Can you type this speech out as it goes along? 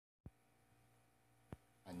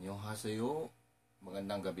Annyeonghaseyo,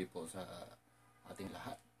 magandang gabi po sa ating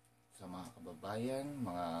lahat, sa mga kababayan,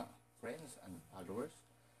 mga friends and followers,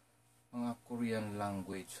 mga Korean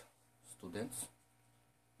language students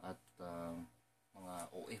at mga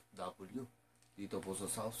OFW dito po sa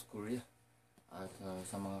South Korea at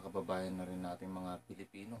sa mga kababayan na rin natin mga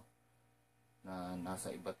Pilipino na nasa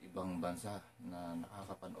iba't ibang bansa na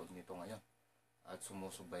nakakapanood nito ngayon at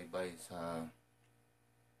sumusubaybay sa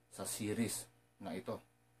series na ito,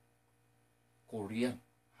 Korean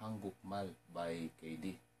Hangukmal by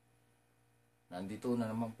KD. Nandito na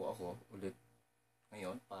naman po ako ulit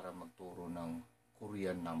ngayon para magturo ng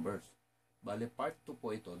Korean numbers. Bale, part 2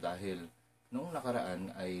 po ito dahil noong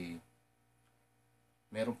nakaraan ay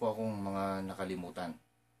meron po akong mga nakalimutan.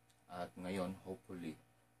 At ngayon, hopefully,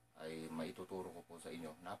 ay maituturo ko po sa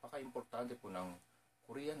inyo. Napaka-importante po ng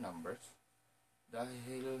Korean numbers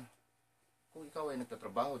dahil kung ikaw ay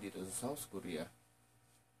nagtatrabaho dito sa South Korea,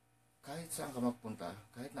 kahit saan ka magpunta,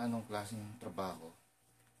 kahit na anong klaseng trabaho,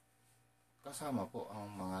 kasama po ang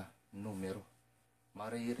mga numero.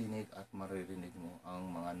 Maririnig at maririnig mo ang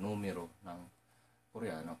mga numero ng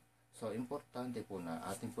Koreano. So, importante po na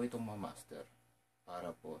atin po itong ma-master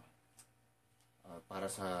para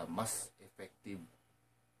sa mas effective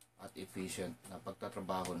at efficient na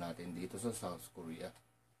pagtatrabaho natin dito sa South Korea.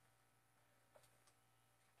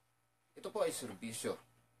 Ito po ay serbisyo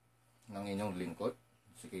ng inyong lingkod,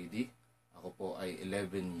 si KD. Ako po ay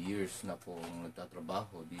 11 years na po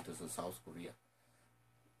nagtatrabaho dito sa South Korea.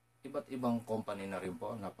 Iba't ibang company na rin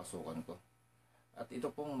po ang napasukan ko. At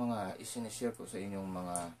ito pong mga isinishare ko sa inyong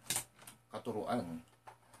mga katuruan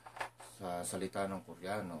sa salita ng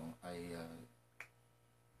Koreano ay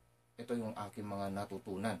ito yung aking mga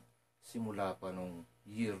natutunan simula pa nung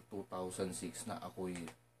year 2006 na ako'y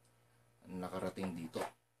nakarating dito.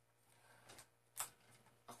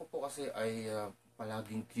 Ako po kasi ay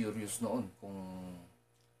palaging curious noon kung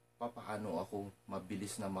paano ako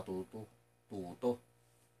mabilis na matututo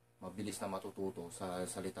sa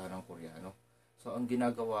salita ng Koreano. So, ang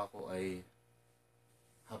ginagawa ko ay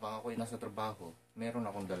habang ako'y nasa trabaho, meron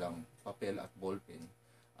akong dalang papel at ballpen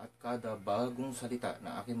at kada bagong salita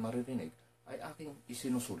na aking maririnig ay aking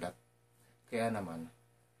isinusulat. Kaya naman,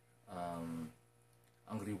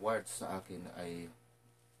 ang reward sa akin ay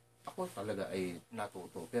ako talaga ay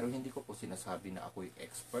natuto. Pero hindi ko po sinasabi na ako'y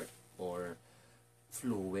expert or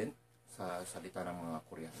fluent sa salita ng mga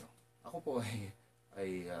Koreano. Ako po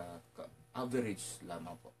ay average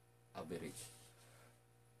lamang po.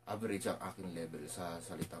 Average ang aking level sa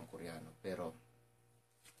salitang Koreano. Pero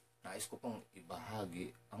nais ko pong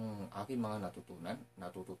ibahagi ang aking mga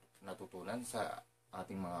natutunan sa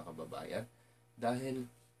ating mga kababayan dahil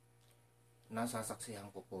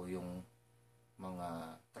nasasaksihan ko po yung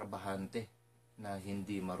mga trabahante na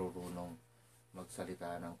hindi marunong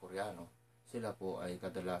magsalita ng Koreano. Sila po ay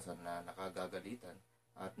kadalasan na nakagagalitan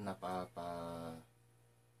at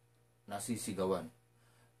nasisigawan.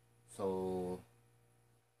 So,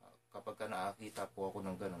 kapag nakakita po ako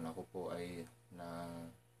ng ganun, ako po ay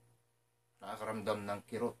nakakaramdam ng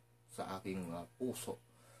kirot sa aking puso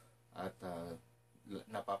at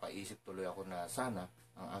napapaisip tuloy ako na sana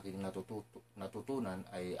ang aking natutunan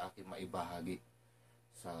ay aking maibahagi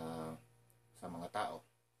sa mga tao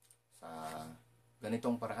sa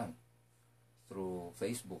ganitong paraan through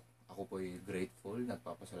Facebook. Ako po'y grateful,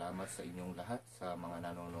 nagpapasalamat sa inyong lahat sa mga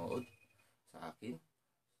nanonood sa akin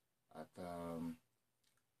at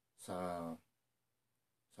sa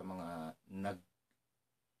mga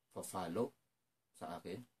nag-follow sa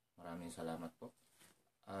akin. Maraming salamat po.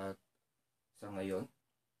 At sa ngayon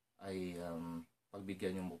ay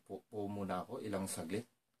pagbigyan niyo po muna ako ilang saglit.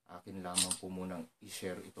 Akin lamang po munang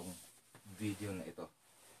i-share itong video na ito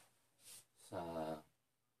sa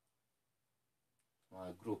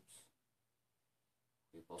mga groups.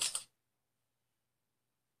 Okay po.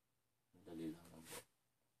 Dali lang po.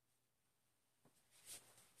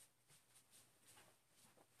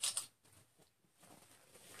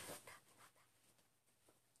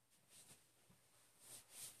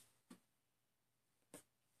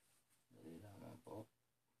 Dali lang po.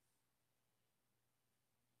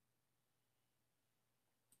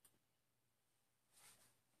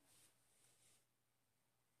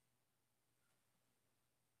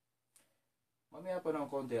 Mamaya pa ng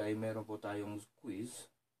konti ay meron po tayong quiz.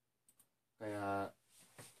 Kaya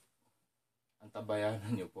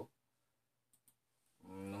antabayanan nyo po.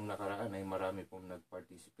 Nung nakaraan ay marami pong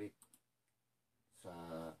nag-participate sa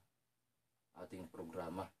ating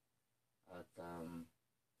programa. At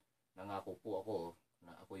nangako po ako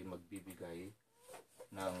na ako'y magbibigay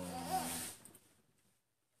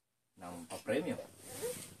ng papremyo.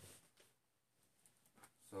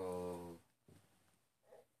 So,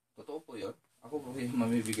 ako po ay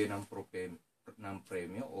mamibigay ng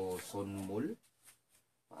premyo o sonmul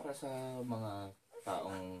para sa mga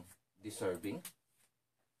taong deserving,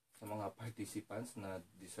 sa mga participants na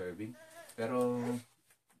deserving. Pero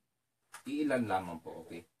iilan lamang po,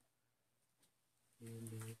 okay?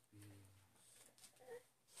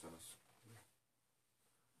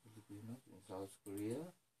 Filipinos in South Korea.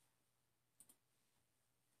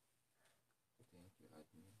 Thank you,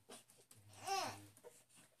 admin.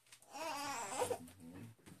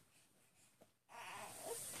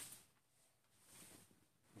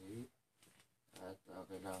 Okay. At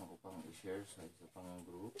kailangan ko pang i-share sa isa pang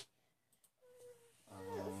group.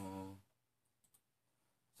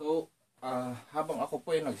 Habang ako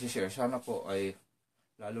po ay nag-share, sana po ay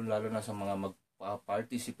lalo-lalo na sa mga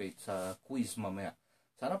mag-participate sa quiz mamaya.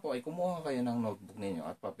 Sana po ay kumuha kayo ng notebook ninyo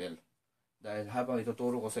at papel. Dahil habang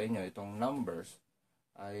ituturo ko sa inyo itong numbers,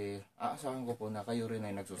 ay aasahan ko po na kayo rin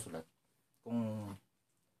ay nagsusulat. Kung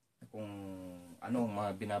anong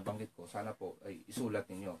mga binabanggit ko, sana po ay isulat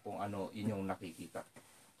ninyo kung ano inyong nakikita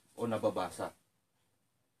o nababasa.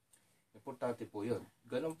 Importante po yun.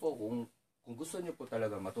 Ganun po, kung gusto nyo po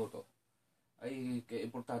talaga matuto, ay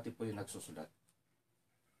importante po yung nagsusulat.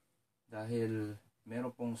 Dahil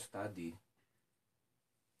meron pong study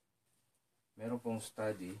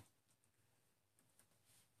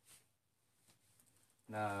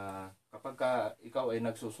na kapag ikaw ay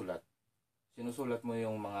nagsusulat, sinusulat mo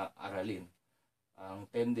yung mga aralin, ang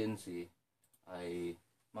tendency ay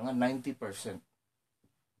mga 90%,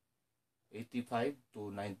 85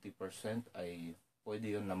 to 90% ay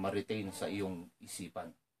pwede yun na ma-retain sa iyong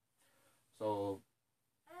isipan. So,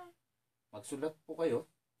 magsulat po kayo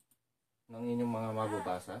ng inyong mga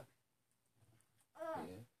mababasa.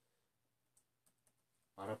 Okay.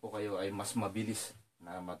 Para po kayo ay mas mabilis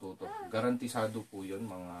na matuto. Garantisado po yun,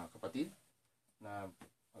 mga kapatid, na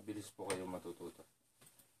mabilis po kayo matututo.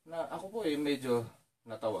 Na ako po ay medyo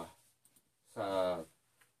natawa sa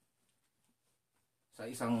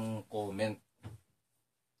isang comment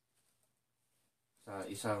sa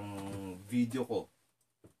isang video ko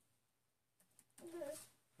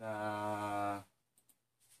na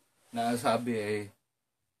sabi ay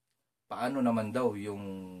paano naman daw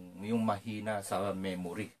yung mahina sa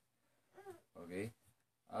memory. Okay?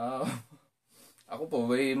 Ako po,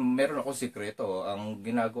 meron ako sikreto. Ang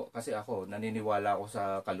ginagawa, kasi ako, naniniwala ako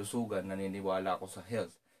sa kalusugan, naniniwala ako sa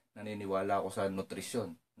health, naniniwala ako sa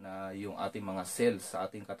nutrisyon, na yung ating mga cells sa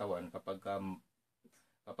ating katawan, kapag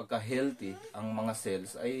healthy ang mga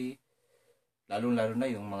cells, ay lalo-lalo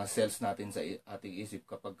na yung mga cells natin sa ating isip,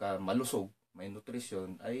 kapag malusog, may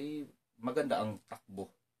nutrisyon, ay maganda ang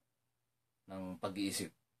takbo ng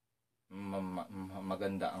pag-iisip.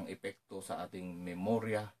 Maganda ang epekto sa ating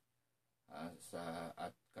memorya, at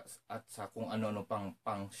sa kung ano-ano pang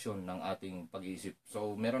function ng ating pag-iisip.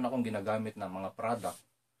 So, meron akong ginagamit na mga product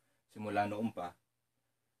simula noon pa,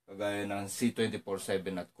 kagaya ng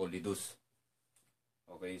C24/7 at Colidus.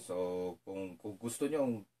 Okay, so kung gusto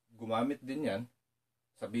nyo gumamit din yan,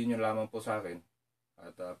 sabihin nyo lamang po sa akin,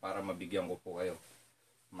 at para mabigyan ko po kayo.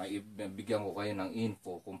 Mabigyan ko kayo ng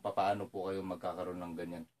info kung paano po kayo magkakaroon ng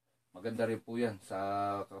ganyan. Maganda rin po yan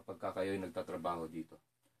kapag kayo nagtatrabaho dito.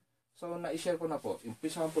 So, na-share ko na po.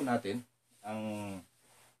 Umpisahan po natin ang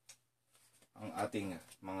ating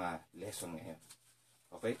mga lesson ngayon.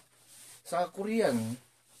 Okay? Sa Korean,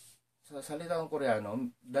 sa salitang Koreano,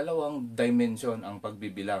 dalawang dimension ang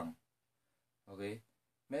pagbibilang. Okay?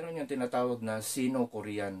 Meron yung tinatawag na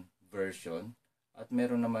Sino-Korean version at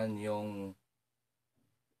meron naman yung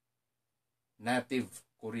native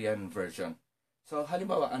Korean version. So,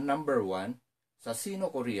 halimbawa, ang number 1 sa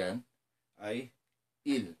Sino-Korean ay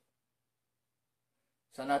il.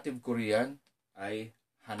 Sa native Korean ay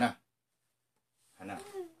hana. Hana.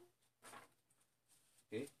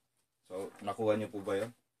 Okay? So, nakuha niyo po ba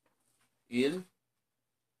yun? Il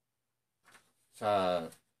sa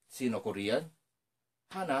Sino-Korean,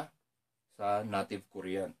 hana sa native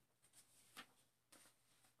Korean.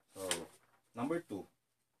 So, number 2.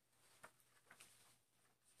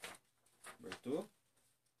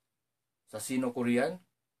 Sa Sino-Korean,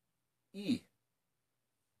 i.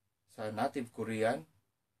 Sa native Korean,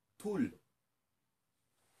 tul.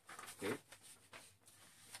 Okay?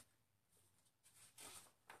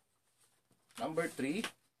 Number 3,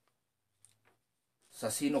 sa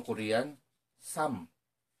Sino-Korean, sam.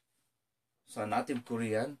 Sa native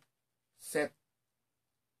Korean, set.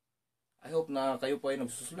 I hope na kayo po ay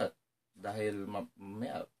nagsusulat dahil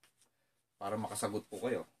mamaya para makasagot po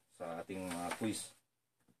kayo sa ating quiz.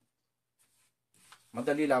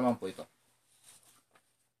 Madali lamang po ito.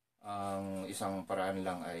 Ang isang paraan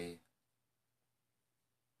lang ay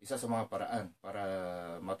isa sa mga paraan para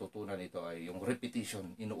matutunan ito ay yung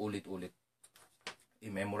repetition, inuulit-ulit.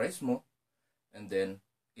 I-memorize mo, and then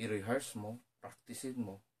i-rehearse mo, practicein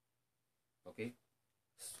mo. Okay?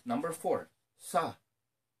 Number 4, sa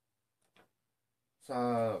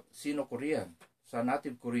Sino-Korean, sa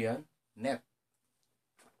native Korean, net.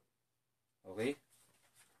 Okay?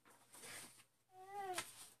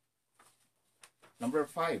 Number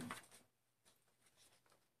 5,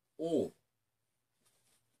 o,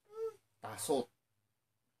 tasot.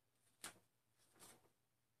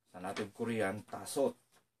 Sa native Korean, tasot.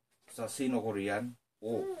 Sa Sino-Korean,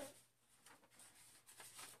 o.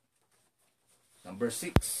 Number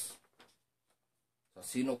 6, sa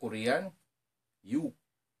Sino-Korean, yu.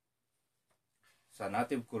 Sa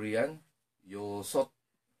native Korean, yosot.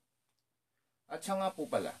 At siya nga po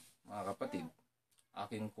pala, mga kapatid,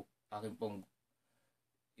 akin pong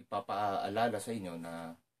ipapaalala sa inyo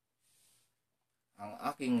na ang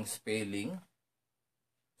aking spelling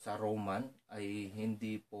sa Roman ay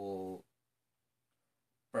hindi po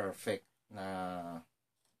perfect na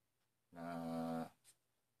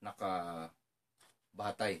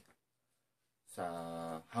nakabatay sa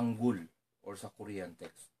Hangul or sa Korean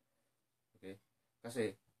text. Okay?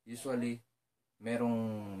 Kasi usually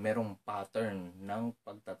merong pattern ng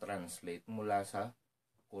pagta-translate mula sa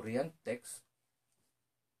Korean text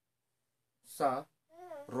sa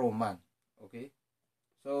Roman. Okay?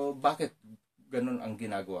 So, bakit ganun ang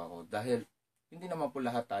ginagawa ko? Dahil hindi naman po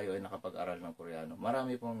lahat tayo ay nakapag-aral ng Koreano.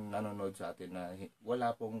 Marami pong nanonood sa atin na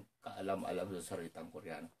wala pong kaalam-alam sa salitang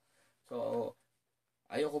Koreano. So,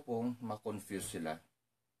 ayoko pong ma-confuse sila.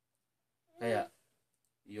 Kaya,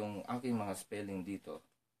 yung aking mga spelling dito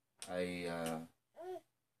ay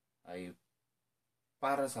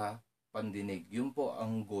para sa pandinig. Yun po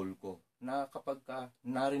ang goal ko. Na kapag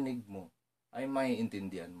narinig mo, ay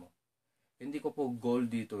maiintindihan mo. Hindi ko po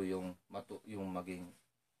goal dito yung maging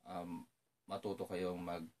matuto kayong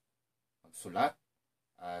magsulat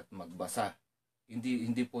at magbasa.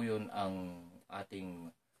 Hindi po 'yun ang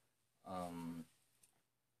ating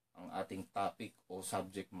topic o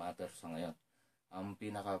subject matter sa ngayon. Ang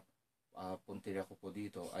pinaka puntirya ko po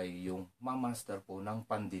dito ay yung mamaster po ng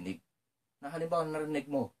pandinig. Na halimbawa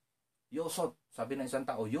narinig mo, yosot, sabi ng isang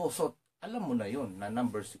tao, yosot, alam mo na 'yun, na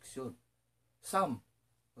number 6 'yun. Sam,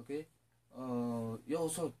 okay?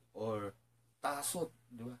 Yosot or tasot,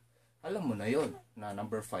 di ba? Alam mo na yon na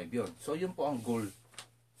number 5 yon. So, yun po ang goal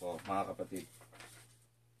po, mga kapatid.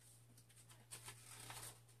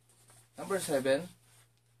 Number 7,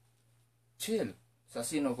 chill. Sa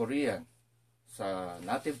Sino-Korean, sa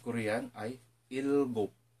native Korean ay ilgop.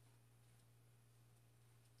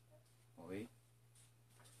 Okay?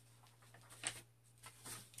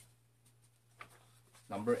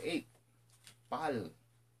 Number 8, pal.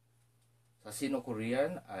 Sa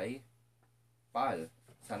Sino-Korean ay pal.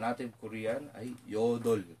 Sa native Korean ay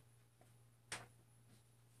yodol.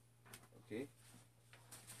 Okay?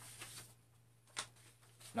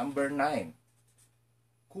 Number 9,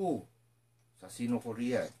 ku. Sa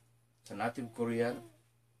Sino-Korean. Sa native Korean,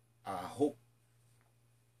 ahok.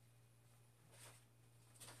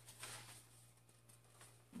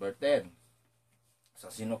 Number 10, sa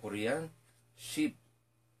Sino-Korean, sheep.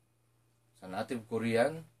 Sa native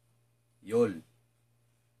Korean, yol.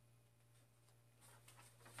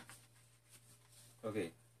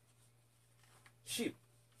 Okay. Sheep.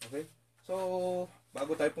 Okay? So,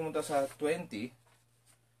 bago tayo pumunta sa 20,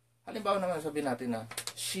 halimbawa naman sabihin natin na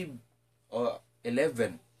sheep o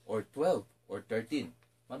 11 or 12 or 13.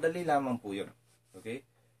 Madali lamang po yun. Okay?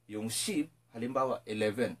 Yung sheep, halimbawa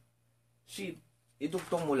 11. Sheep,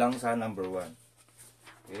 idugtong mo lang sa number 1.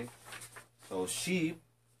 Okay? So, sheep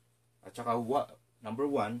at saka number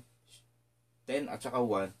 1, 10 at saka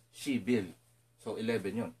 1, shibil. So,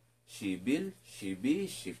 11 yun. Shibil, shibi,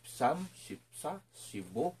 shipsam, shipsa,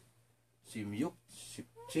 shibo, simyuk,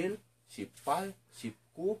 shipchil, shipal,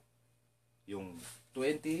 shipku. Yung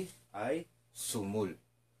 20 ay sumul.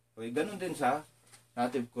 Okay, ganun din sa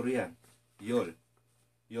native Korean. Yol.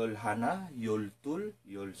 Yol hana, yol tul,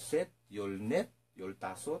 yol set, yol net, yol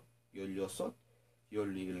tasot, yol yosot,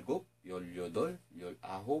 yol ilgop, yol yodol, yol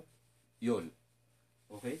ahop, yol.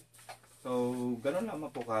 Okay? So, ganun naman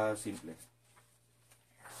po ka-simple.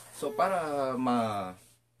 So, para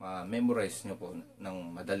ma-memorize nyo po ng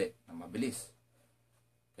madali, na mabilis,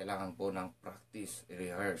 kailangan po ng practice,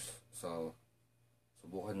 i-rehearse. So,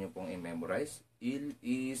 subukan nyo pong i-memorize.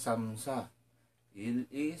 Il-i-samsa.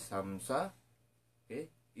 Il-i-samsa.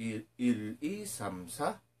 Okay?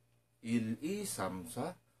 Il-i-samsa.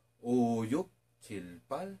 Il-i-samsa. Uyuk,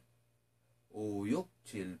 chilpal. Uyuk,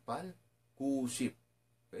 chilpal. Kusip.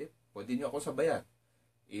 Okay? Pwede nyo ako sabayan.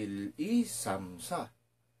 일이 삼사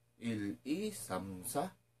일이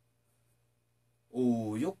삼사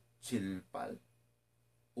 5678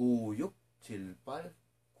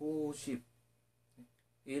 5678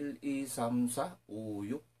 90 1234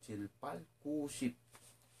 5678 90.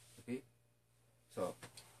 Okay? So,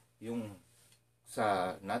 yung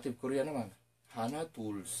sa native Korea naman, 하나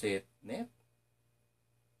둘 셋 넷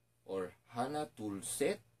or 하나 둘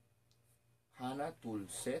셋 하나 둘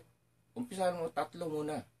셋. Umpisahan mo tatlo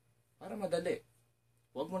muna para madali.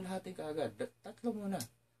 Huwag mo lahatin kaagad. Tatlo muna.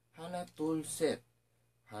 하나 둘 셋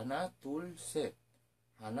하나 둘 셋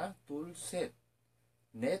하나 둘 셋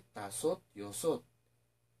넷 다섯 여섯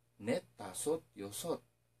넷 다섯 여섯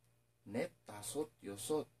넷 다섯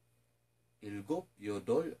여섯 일곱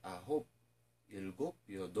여덟 아홉 일곱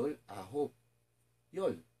여덟 아홉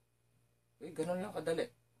열. Okay, ganun lang kadali.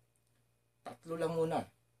 Tatlo lang muna.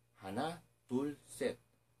 하나 둘 셋.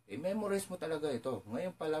 I-memorize mo talaga ito.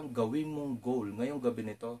 Ngayon pa lang gawin mong goal. Ngayong gabi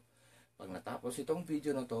nito, pag natapos itong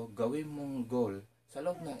video na to, gawin mong goal. Sa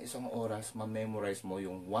loob ng isang oras, ma-memorize mo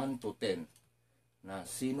yung 1 to 10 na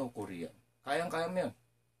Sino-Korean. Kayang-kaya mo yun.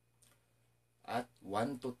 At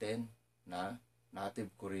 1 to 10 na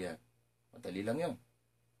native Korean. Madali lang yun.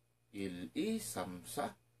 일이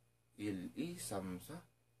삼사 일이 삼사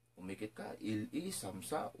umikit ka. 일이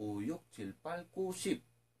삼사 5, 6, 7, 8, 9, 10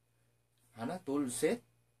 하나, 둘, 셋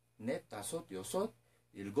넷, 다섯, 여섯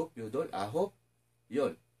일곱, 여덟, 아홉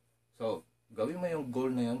열. So, gawin mo yung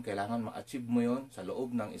goal na yun. Kailangan ma-achieve mo yun sa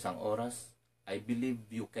loob ng isang oras. I believe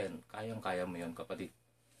you can. Kayang-kaya mo yun, kapatid.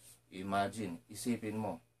 Imagine, isipin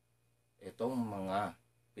mo, itong mga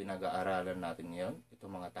pinag-aaralan natin ngayon,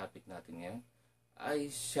 itong mga topic natin ngayon,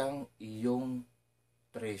 ay siyang iyong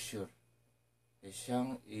treasure. Ay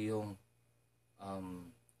siyang iyong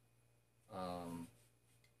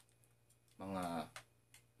mga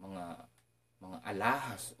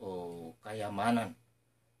alahas o kayamanan.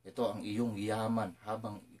 Ito ang iyong yaman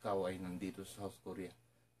habang ikaw ay nandito sa South Korea.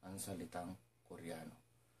 Ang salitang Koreano.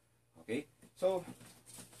 Okay? So,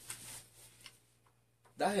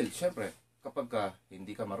 dahil syempre, kapag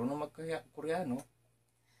hindi ka marunong mag-Koreano,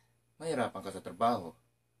 mahirapan ka sa trabaho.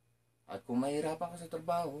 At kung mahirapan ka sa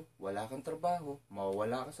trabaho, wala kang trabaho,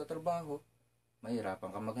 mawawala ka sa trabaho, mahirapan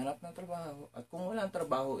ka maghanap ng trabaho. At kung walang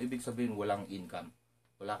trabaho, ibig sabihin walang income.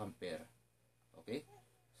 Wala kang pera. Okay?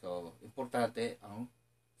 So, importante ang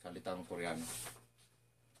salitang Koreano.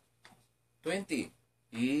 20.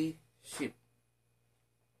 I-ship.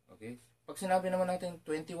 Okay? Pag sinabi naman natin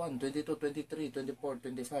 21, 22, 23, 24,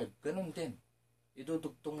 25, ganun din.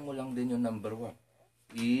 Idudugtong mo lang din yung number 1.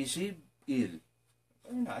 I-ship, il.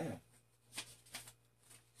 Ano na yan?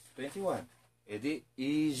 21. Edi,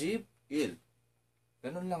 i-ship, il.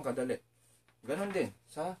 Ganun lang kadali. Ganun din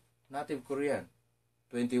sa native Korean.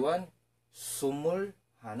 21, sumul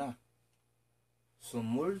hana.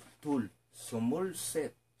 Sumul tul. Sumul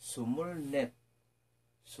set. Sumul net.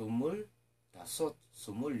 Sumul tasot.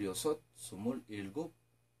 Sumul yosot. Sumul ilgop.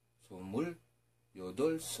 Sumul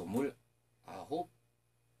yodol. Sumul ahop.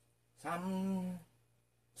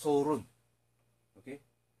 Sorun. Okay?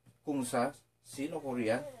 Kung sa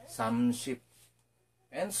Sino-Korean, samship.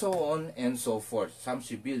 And so on and so forth.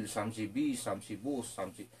 Samsibil, samsibi, samsibus,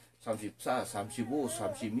 samsipsa, samsibus,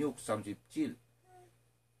 samsimyuk, samsipchil.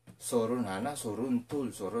 Sorun hana, sorun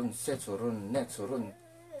tul, sorun set, sorun net, sorun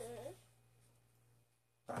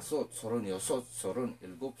tasot, sorun yosot, sorun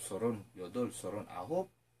ilgup, sorun yodol, sorun ahop,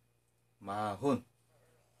 mahon.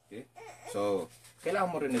 Okay? So,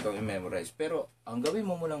 kailangan mo rin itong i-memorize. Pero, ang gawin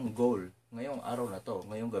mo munang goal, ngayong araw na to,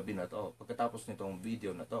 ngayong gabi na to, pagkatapos nitong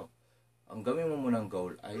video na to, ang gawin mo munang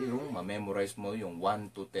goal ay yung ma-memorize mo yung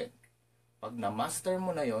 1 to 10. Pag na-master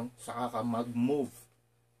mo na yon, saka ka mag-move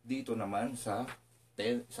dito naman sa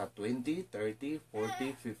 10, sa 20, 30,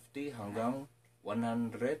 40, 50 hanggang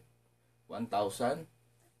 100, 1,000,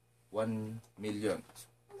 1 million.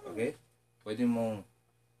 Okay? Pwede mong,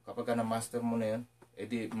 kapag ka na-master mo na yon,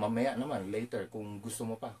 edi mamaya naman, later, kung gusto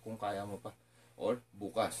mo pa, kung kaya mo pa, or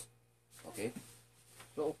bukas. Okay?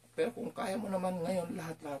 So, pero kung kaya mo naman ngayon,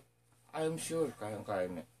 lahat-lahat, I am sure,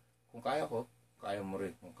 kayang-kaya mo. Kung kaya ko, kaya mo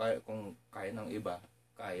rin. Kung kaya ng iba,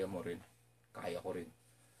 kaya mo rin. Kaya ko rin.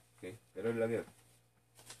 Okay? Pero lang yun.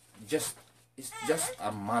 It's just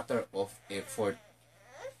a matter of effort.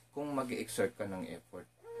 Kung mag-exert ka ng effort.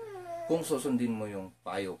 Kung susundin mo yung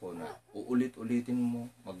payo ko na uulit-ulitin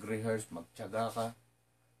mo, mag-rehearse, magtiyaga ka.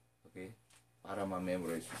 Okay? Para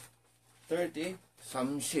ma-memorize. 30,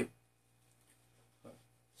 samship.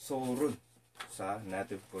 Sorun sa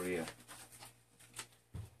native Korea.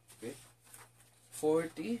 Okay?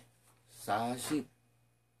 40, saship.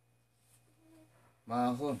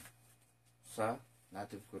 Mahon sa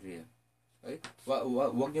Native Korean. Okay?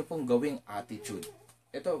 Wag niyo pong gawing attitude.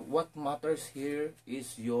 Ito, what matters here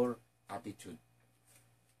is your attitude.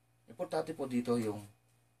 Importante po dito yung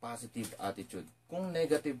positive attitude. Kung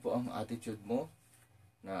negative po ang attitude mo,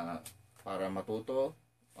 na para matuto,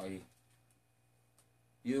 ay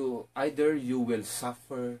either you will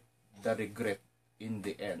suffer the regret in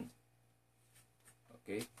the end.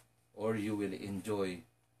 Okay? Or you will enjoy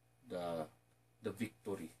the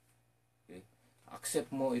victory. Okay?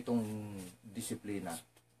 Accept mo itong disiplina.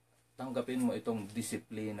 Tanggapin mo itong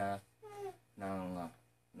disiplina ng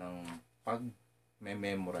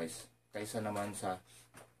pag-memorize kaysa naman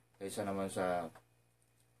sa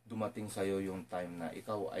dumating sa iyo yung time na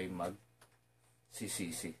ikaw ay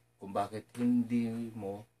magsisisi kung bakit hindi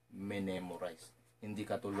mo memorize, hindi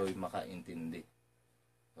ka tuloy makaintindi.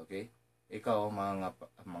 Okay? Ikaw mga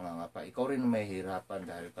ngapa, ikaw rin may hirapan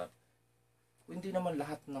dahil hindi naman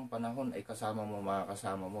lahat ng panahon ay mga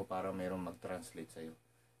kasama mo para mayroong mag-translate sa iyo.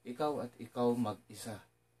 Ikaw at ikaw mag-isa.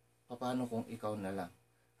 Paano kung ikaw na lang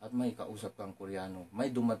at may kausap kang Koreano,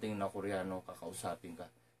 may dumating na Koreano, kakausapin ka,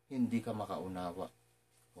 hindi ka makaunawa.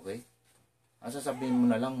 Okay? Ang sasabihin mo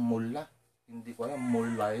na lang, mula. Hindi ko alam,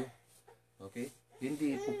 mula yun. Okay?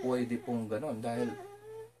 Hindi po pwede pong ganon dahil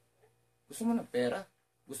gusto mo ng pera,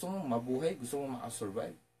 gusto mo mabuhay, gusto mo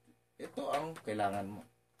makasurvive. Ito ang kailangan mo.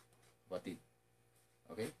 Batid.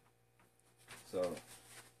 Okay? So,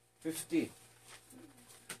 50.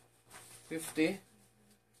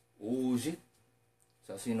 Ujit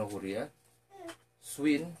sa Sino-Korea.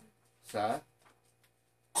 Swin sa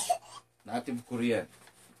Native Korean.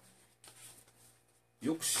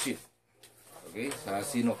 Yukshit. Okay? Sa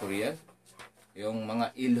Sino-Korean. Yung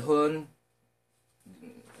mga ilhon,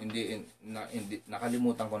 hindi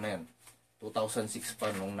nakalimutan ko na yan. 2006 pa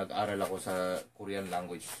nung nag-aral ako sa Korean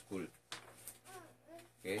language school.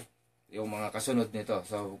 Okay? Yung mga kasunod nito.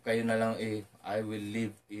 So, kayo na lang I will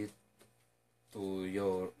leave it to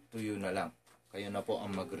you na lang. Kayo na po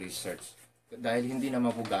ang mag-research. Dahil hindi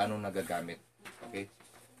naman po gaano nagagamit. Okay?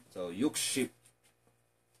 So, Yukship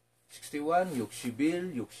 61,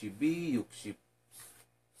 Yukshibil, Yukshibi, Yukship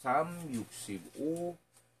Sam, Yukshib U,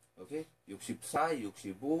 okay? Yukship Sa,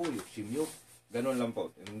 Yukshibu, Yukshimyuk, ganun lang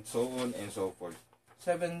po. And so on and so forth.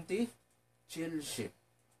 70, Chilship.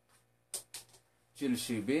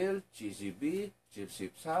 Chilshibil, Chisibi,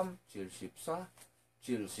 Chilship Sam, Chilship Sa,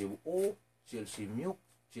 Chilship U, Chilshimyuk,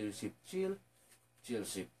 Chilship Chil,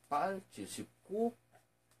 Chilship Pal, Chilship Ku,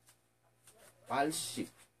 Palship.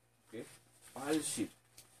 Okay? Palship.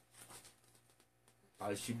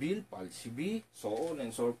 Palshibil, Palshibi, so on and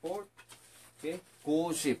so forth. Okay?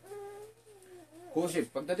 Kuship. Kuship.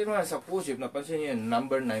 Pagdating naman sa kuship, napansin niyo yun,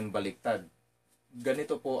 number 9 baliktad.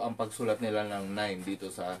 Ganito po ang pagsulat nila ng 9 dito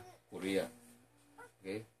sa Korea.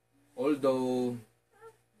 Okay? Although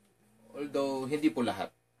hindi po lahat.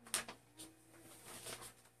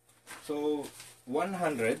 So,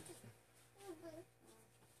 100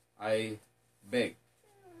 ay beg.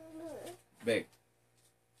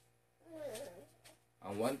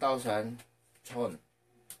 Ang 1,000, chon.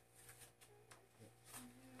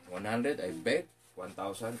 100 ay beg,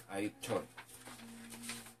 1,000 ay chon.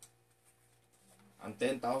 Ang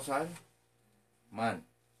 10,000, man.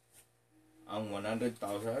 Ang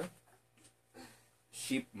 100,000,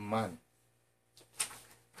 shipman.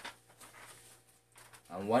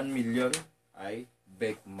 Ang 1 million ay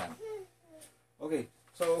begman. Okay,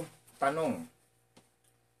 so, tanong,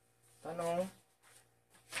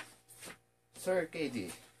 Sir KD,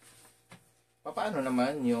 paano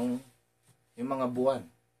naman yung mga buwan?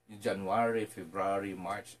 Yung January, February,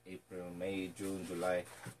 March, April, May, June, July,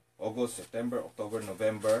 August, September, October,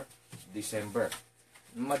 November, December.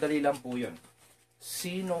 Madali lang po yun.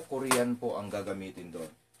 Sino-Korean po ang gagamitin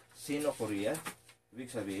doon. Sino-Korean,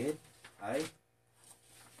 ibig sabihin ay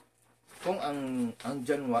kung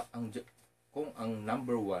ang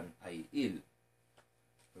number 1 ay il.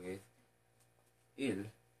 Okay? Il,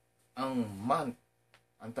 ang month,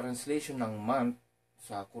 ang translation ng month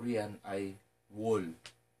sa Korean ay wol.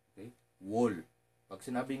 Okay? Wol. Pag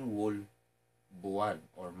sinabing wol, buwan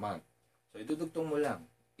or month. So idudugtong mo lang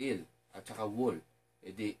il at saka wol.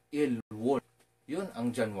 E di il wol. Yun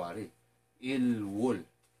ang January. Il wol.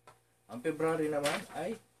 Ang February naman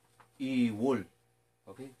ay i wol.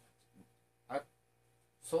 Okay? At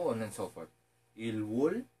so on and so forth. Il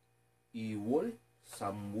wol, i wol,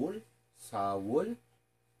 sam wol, sa wol,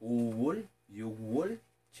 u wol, yug wol,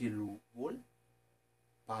 chil wol,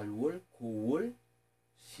 pal wol, ku wol,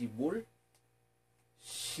 shibol,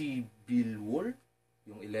 shibil wol,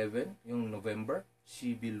 yung 11, yung November,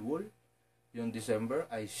 shibil wol, yung December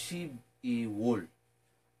ay shib i wol.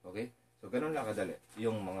 Okay? So, ganun lang kadali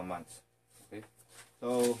yung mga months. Okay?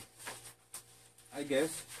 So, I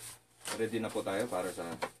guess, ready na po tayo para sa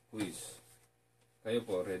quiz. Kayo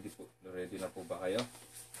po, ready na po ba kayo?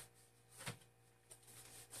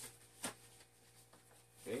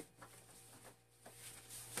 Okay?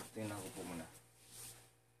 Tingnan ko po muna.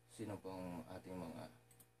 Sino pong ating mga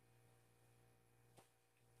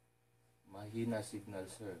mahina signal,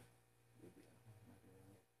 sir?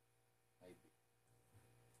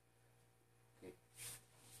 Okay.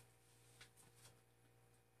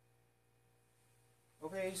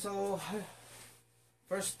 Okay, so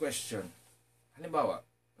first question. Halimbawa,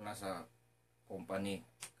 nasa company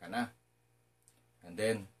ka na. And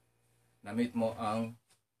then, na-meet mo ang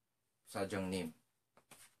sadyang name.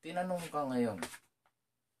 Tinanong ka ngayon.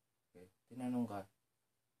 Okay? Tinanong ka,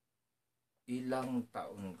 ilang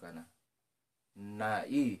taon ka na?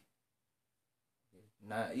 Nai. Okay?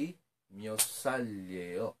 Nai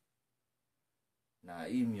myosalyeyo.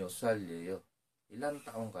 Nai myosalyeyo. Ilang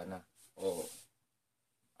taon ka na? O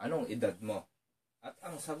anong edad mo? At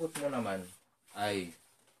ang sagot mo naman ay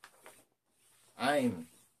I'm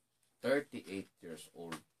 38 years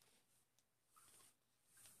old.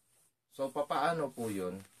 So, papaano po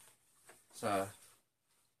yun sa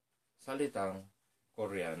salitang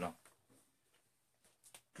Koreano?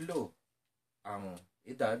 Clue. Ang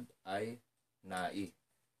edad ay nai.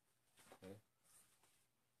 Okay.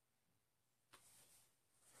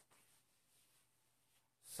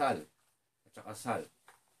 Sal. At saka sal.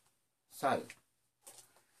 Sal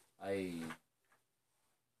ay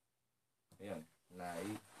ayan,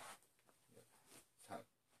 nai. Sal.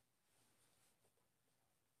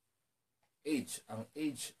 Age. Ang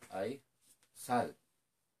age ay sal.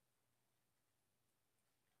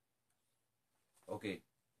 Okay.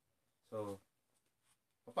 So,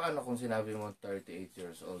 paano kung sinabi mo 38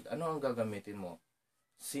 years old? Ano ang gagamitin mo?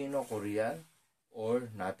 Sino-Korean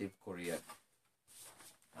or native Korean?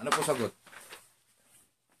 Ano po sagot?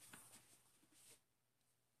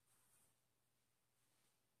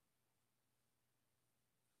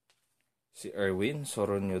 Si Erwin,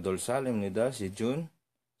 Soron Yodolsal, imnida. Si June,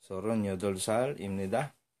 Soron Yodolsal,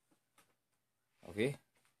 imnida. Okay.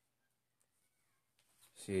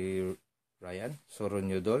 Si Ryan, Soron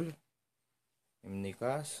Yodol,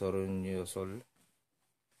 imnika. Soron Yosol.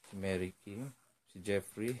 Si Mary Kim, si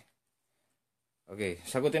Jeffrey. Okay,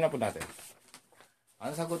 sagutin na po natin.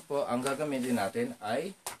 Ang sagot po, ang gagamitin natin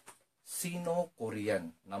ay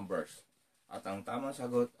Sino-Korean numbers. At ang tamang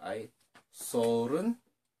sagot ay Soron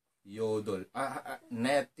Yodol.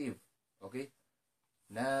 Native. Okay?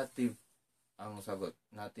 Native ang sagot.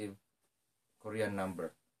 Native Korean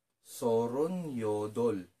number. Soron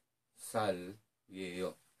Yodol Sal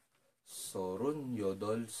Yeyo. Soron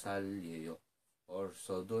Yodol Sal Yeyo. Or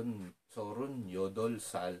Soron Yodol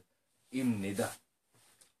Sal Imnida.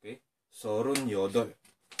 Okay? Soron Yodol.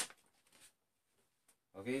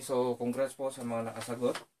 Okay, so congrats po sa mga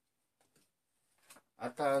nakasagot.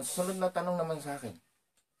 At sunod na tanong naman sa akin.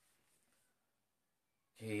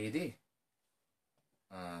 KD,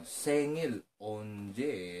 생일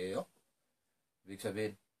언제예요? Ibig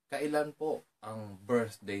sabihin, kailan po ang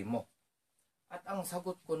birthday mo? At ang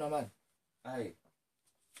sagot ko naman ay,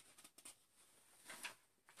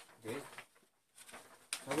 okay,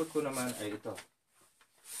 sagot ko naman ay ito.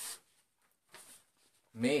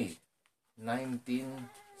 May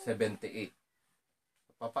 1978.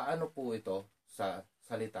 Papaano po ito sa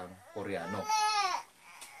salitang Koreano?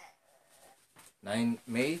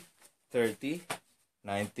 May 30,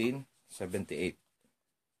 1978.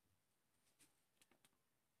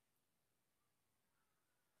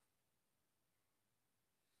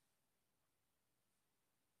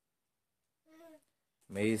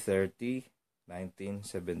 May 30,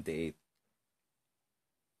 1978.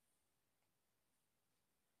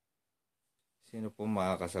 Sino po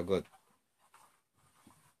makakasagot?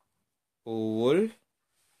 Uwol,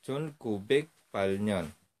 Chun Kubik, Palnyon.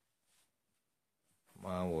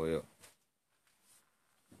 Mawoyo.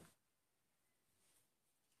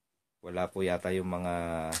 Wala po yata yung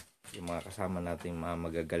mga kasama nating mga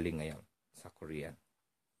magagaling ngayon sa Korean.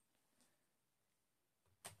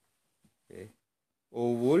 Okay.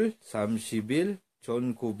 Uwol, Samsibil,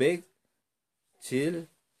 Chun Kubik, Chil,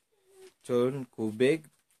 Chun Kubik,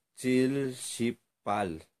 Chil,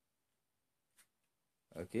 Shipal.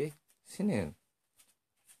 Okay. Sino yun?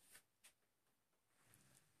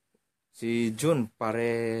 Si Jun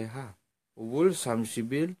pareha. Uwul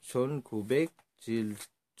 30일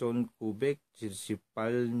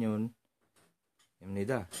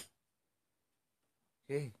 1978년입니다.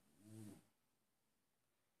 Okay.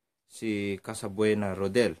 Si Casabuena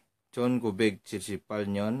Rodel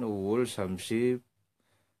 1978년 5월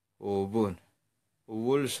 35분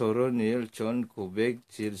 5월 30일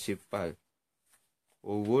 1978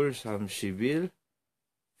 5월 30일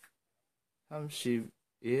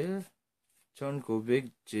 1978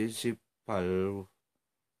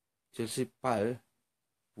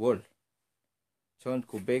 78월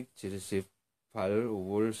 1978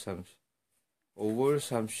 5월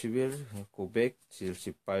 30일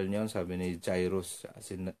 1978년 sabi ni Jairus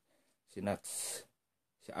Sinats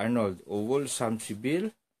si Arnold 5월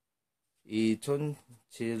 30일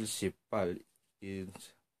 2078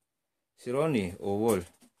 si Ronnie 5월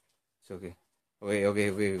okay.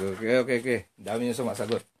 Okay. Dami yung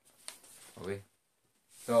sumasagot. Okay.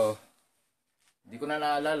 So, hindi ko na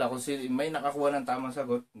naalala kung may nakakuha ng tamang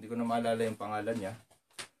sagot. Hindi ko na maalala yung pangalan niya.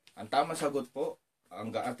 Ang tamang sagot po, ang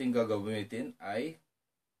ating gagamitin ay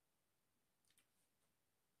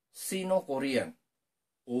Sino-Korean.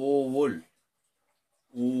 Uwol.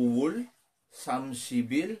 Uwol,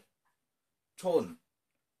 Samsibil, Chon,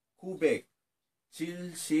 Kubek,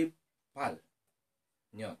 Chilsipal.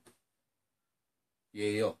 Yun.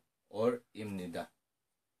 Yeyo or Imnida.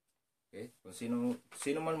 Okay? Kung sino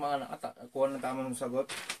man mga nakakuha ng tamang sagot,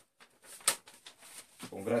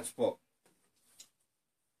 congrats po.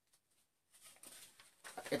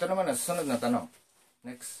 Ito naman ang susunod na tanong.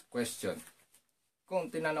 Next question. Kung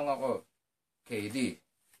tinanong ako, KD,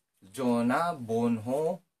 Jonha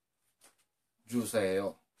Bonho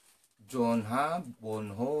Juseyo. Jonha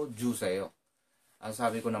Bonho Juseyo. Ang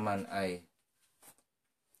sabi ko naman ay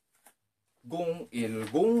Gung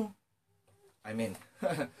Ilgung 010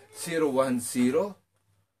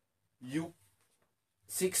 U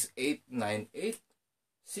 6898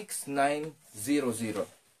 6900.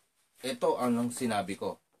 Ito ang sinabi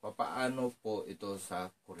ko. Paano po ito sa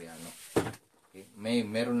Koreano? Okay.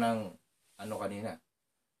 Meron ng kanina.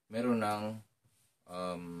 Meron ng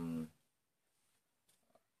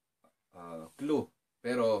clue.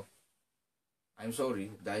 Pero I'm sorry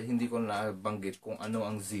dahil hindi ko nabanggit kung ano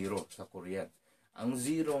ang zero sa Korean. Ang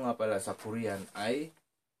zero nga pala sa Korean ay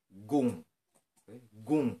gung. Okay?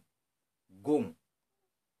 Gung. Gung.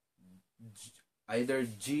 Either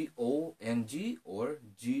G-O-N-G or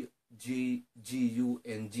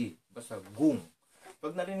G-U-N-G. Basta gung.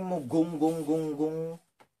 Pag narinig mo gung, gung, gung, gung,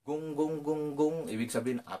 gung, gung, gung, gung, ibig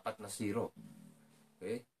sabihin 4 na zero.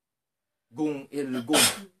 Okay? Gung, il, gung.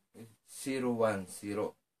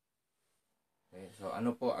 010. Okay, so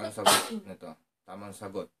ano po ang sagot nito? Tamang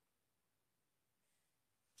sagot.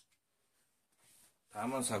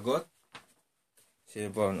 Tamang sagot?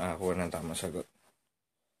 Sino po ang nakakuha ng tamang sagot?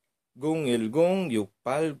 Gung ilgung,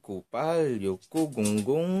 yukpal, kupal, yuku,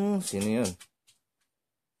 gungung. Sino yun?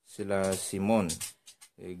 Sila Simon.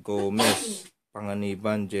 Gomez,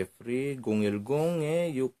 Panganiban, Jeffrey, gung ilgung,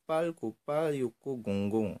 yukpal, kupal, yuku,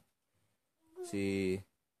 gungung. Si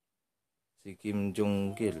Kim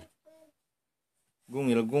Jong-gil. Gung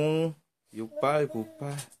ilgung, yukpal,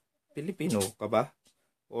 kupal. Pilipino ka ba?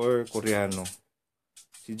 Or Koreano?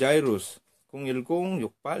 Si Jairus. Gung ilgung,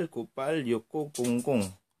 yukpal, kupal, yuku, gungung.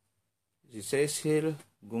 Si Cecil,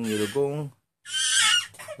 gung ilgung.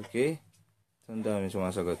 Okay? Ang dami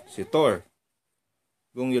sumasagot. Si Thor.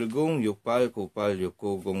 Gung ilgung, yukpal, kupal,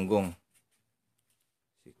 yuku, gungung.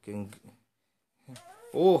 Si King.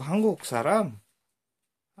 Oh, 한국 사람.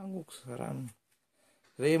 한국 사람.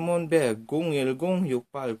 Raymond Bell,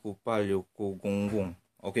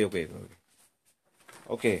 010-6898-6900.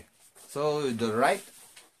 Okay. So the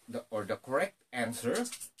correct answer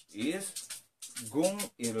is gung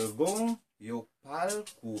ilgung yukpal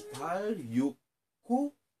kupal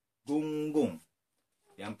yuku gungung.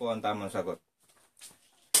 Yan po ang tamang sagot.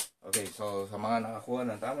 Okay, so sa mga nakakuha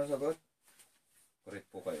ng tamang sagot, correct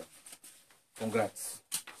po kayo. Congrats.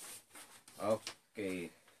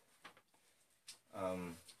 Okay.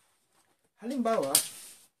 Halimbawa,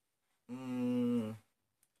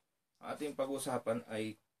 ating pag-usapan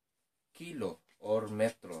ay kilo or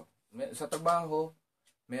metro. Sa trabaho,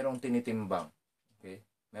 merong tinitimbang. Okay?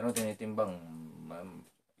 Merong tinitimbang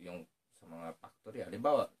yung sa mga factory.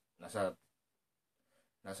 Halimbawa, nasa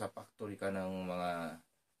factory ka ng mga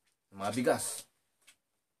bigas.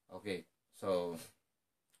 Okay. So,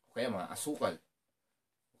 kaya mga asukal.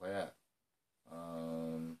 Kaya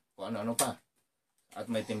kung ano-ano pa. At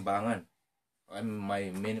may timbangan.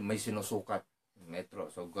 May sinusukat. Metro.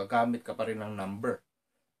 So, gagamit ka pa rin ng number.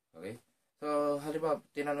 Okay? So, halimbawa,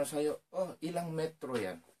 tinanong sa'yo, ilang metro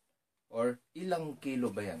yan? Or, ilang kilo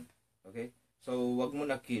ba yan? Okay? So, wag mo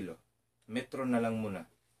na kilo. Metro na lang muna.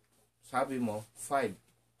 Sabi mo, 5.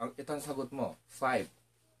 Itang sagot mo, 5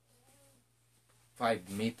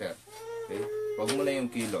 meter. Okay? Wag mo na yung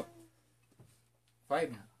kilo.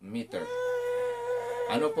 5 meter.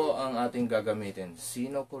 Ano po ang ating gagamitin?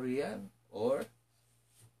 Sino-Korean or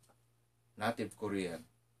native Korean?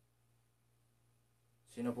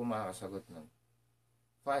 Sino po makakasagot nun?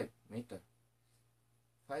 5 meter.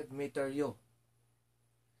 5 meter yo.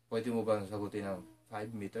 Pwede mo ba sagutin ng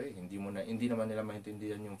 5 meter? Hindi naman nila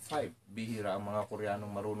maintindihan yung 5. Bihira ang mga Koreanong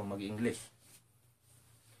marunong mag-English.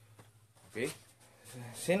 Okay?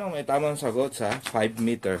 Sino may tamang sagot sa 5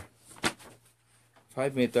 meter?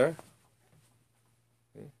 5 meter?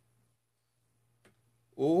 Okay.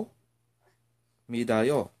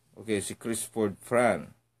 Midayo. Okay, si Chris Ford Fran.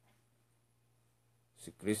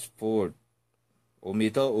 Si Chris Ford.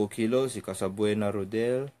 Umito, kilo, si Casabuena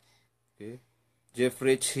Rodel. Okay.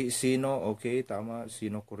 Jeffrey Sino, okay, tama.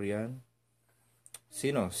 Sino Korean.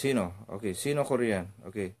 Sino. Okay, Sino Korean.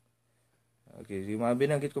 Okay. Okay, yung mga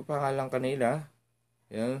binanggit ko pangalan kanila.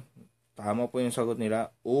 Yan. Tama po yung sagot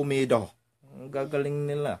nila. Umido. Ang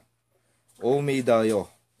gagaling nila.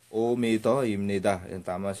 Umidayo. Umido입니다. Yan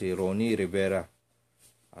tama si Ronnie Rivera.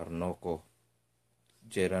 Arnoco.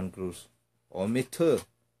 Jeran Cruz. Omito.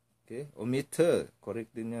 Okay, omito.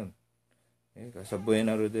 Correct din yan. Okay,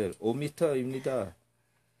 Casabuena Rodel. Omito입니다.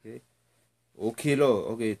 Okay.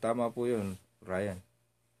 Kilo. Okay, tama po yun. Ryan.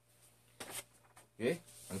 Okay.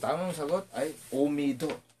 Ang tamang sagot ay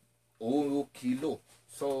umido. Kilo.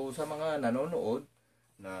 So, sa mga nanonood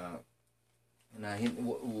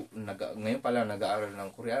ngayon pala nag-aaral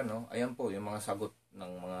ng Koreano, ayan po yung mga sagot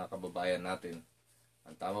ng mga kababayan natin.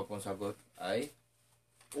 Ang tama pong sagot ay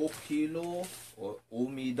kilo,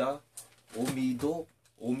 umida, umido,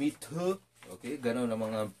 umito. Okay, ganun ang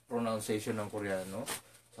mga pronunciation ng Koreano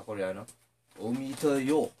sa Koreano.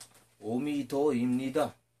 Umitoyo,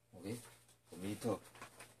 umito입니다. Okay, umito.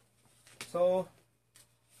 So,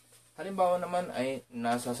 halimbawa naman ay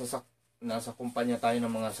nasa kumpanya tayo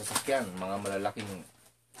ng mga sasakyan, mga malalaking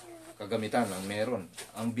kagamitan ang meron.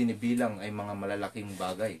 Ang binibilang ay mga malalaking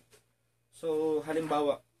bagay. So,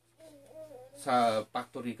 halimbawa, sa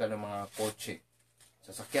factory ka ng mga kotse,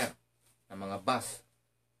 sasakyan, ng mga bus,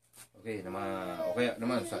 okay, o kaya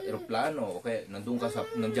naman sa eroplano, okay,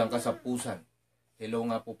 nandiyan ka sa Pusan. Hello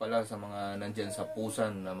nga po pala sa mga nandiyan sa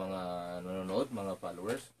Pusan na mga nanonood, mga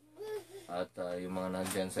followers. At yung mga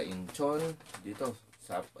nandiyan sa Incheon, dito,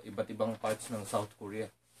 sa iba't ibang parts ng South Korea.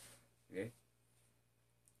 Okay?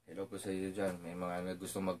 Hello po sa iyo dyan. May mga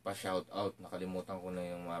gusto magpa-shoutout. Nakalimutan ko na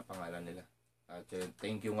yung mga pangalan nila. At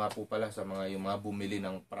thank you nga po pala sa yung mga bumili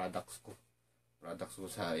ng products ko. Products ko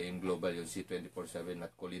sa AM Global, yung C247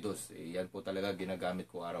 at Colidos. Yan po talaga ginagamit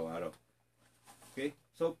ko araw-araw. Okay?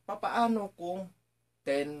 So, papaano kung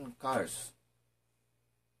 10 cars?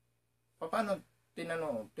 Paano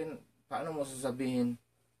mo sasabihin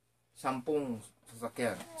 10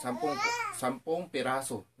 sasakyan, 10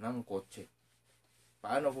 piraso ng kotse?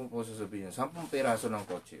 Paano po sasabihin? 10 piraso ng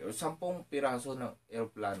kotse o 10 piraso ng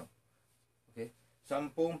eroplano? Okay?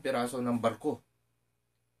 10 piraso ng barko.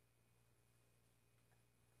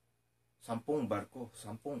 10 barko,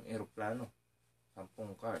 10 eroplano, 10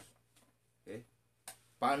 cars. Okay?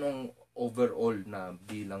 Paano overall na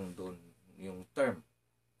bilang doon yung term,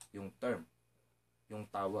 yung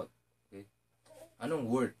tawag? Okay? Anong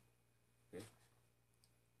word? Okay?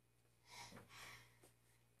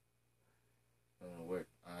 Anong word?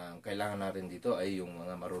 Ang kailangan natin dito ay yung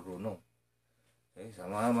mga marurunong. Okay? Sa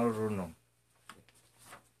mga marurunong. Okay?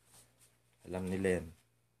 Alam nila yan.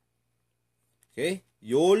 Okay?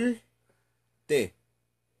 Yolte.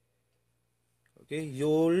 Okay?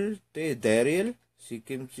 Yolte. Daryl. Si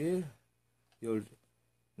Kimchi. Yolte.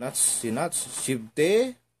 Nuts.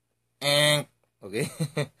 Shibte. Okay?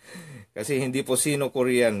 Kasi hindi po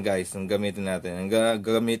Sino-Korean, guys, ang gamitin natin. Ang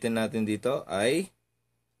gagamitin natin dito ay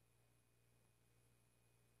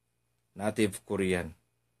native Korean.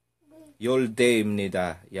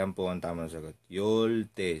 Yolte입니다. Yan po ang tamang sagot.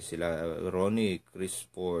 Yolte. Sila Ronnie, Chris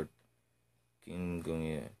Ford, Kim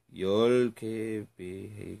Gong-ye.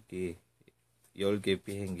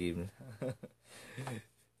 Yolke-pihengim.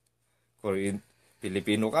 Korean,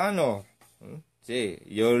 Pilipino ka, no?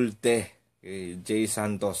 Yolte. J.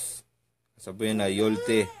 Santos. Sabihin na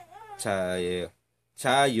yolte.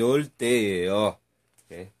 Chayolte.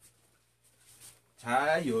 Okay.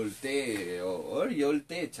 Chayolte. Or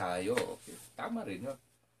yolte. Chayo. Okay. Tama rin yun.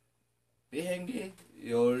 Pihengi.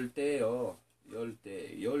 Yolte.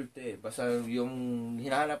 Yolte. Basta yung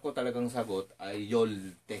hinahanap ko talagang sagot ay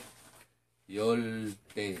yolte.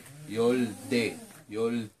 Yolte.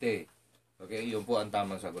 Okay, yun po ang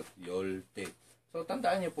tamang sagot. Yolte. So,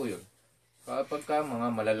 tandaan niyo po yun. Kapag mga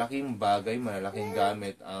malalaking bagay, malalaking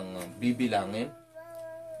gamit ang bibilangin,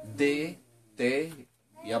 de, te,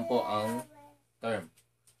 yan po ang term.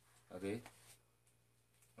 Okay?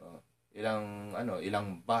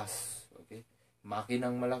 Ilang bus. Okay?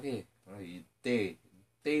 Makinang malaki. Te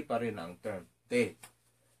pa rin ang term. Te.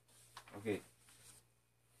 Okay.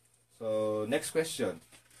 So, next question.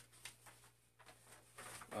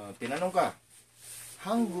 Tinanong ka,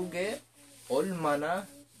 한국에 얼마나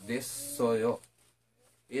됐어요?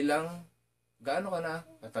 Gaano ka na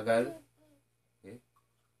katagal? Okay.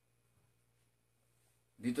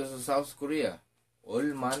 Dito sa South Korea,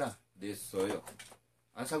 얼마나 됐어요?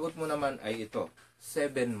 Ang sagot mo naman ay ito,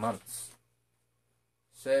 7 months.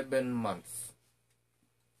 7 months.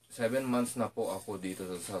 7 months na po ako dito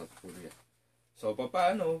sa South Korea. So,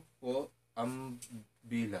 paano po ang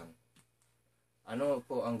bilang? Ano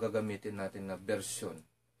po ang gagamitin natin na version?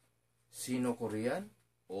 Sino-Korean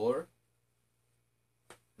or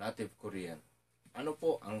native Korean? Ano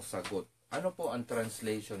po ang sagot? Ano po ang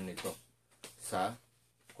translation nito sa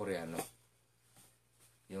Koreano?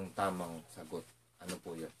 Yung tamang sagot. Ano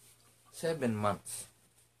po yan? 7 months.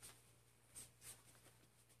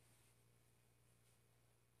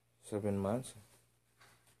 7 months?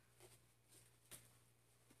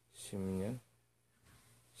 10년?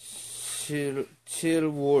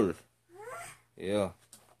 7월. 요.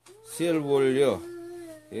 7월요.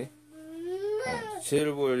 예?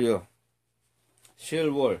 7월요.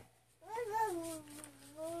 7월.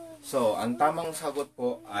 So, ang tamang sagot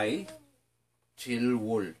po ay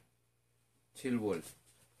 7월. 7월.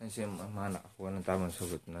 Kasi mga nakakuha ng tamang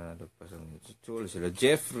sagot na nagpasang 7월 sila.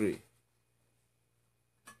 Jeffrey.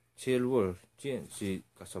 7월. Si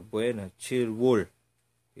Casabuena. 7월.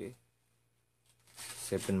 Okay?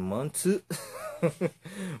 7 months.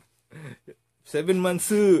 7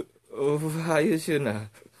 months. Oh, ayos yun ah.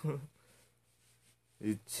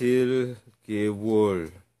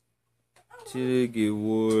 7개월.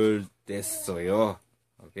 7개월 됐어요.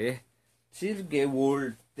 Okay?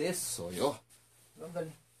 7개월 됐어요. Ang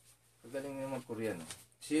galing. Ang galing naman Koreano.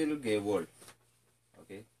 7개월.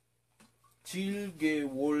 Okay?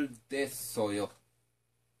 7개월 됐어요.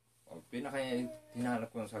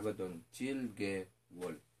 Hinahanap ko ang sagot doon.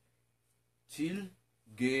 7개월.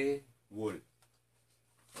 7개월.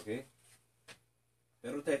 Okay?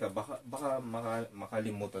 Pero teka, baka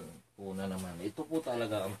makalimutan po na naman. Ito po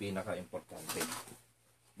talaga ang pinaka-importante.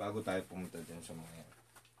 Bago tayo pumunta dyan sa mga yan.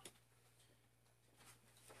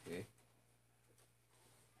 Okay?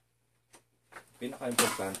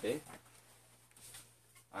 Pinaka-importante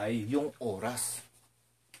ay yung oras.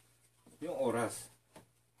 Yung oras.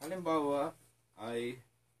 Halimbawa ay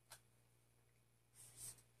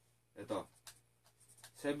ito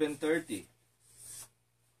 7:30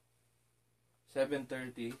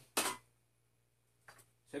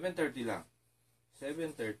 lang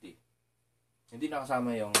 7:30 hindi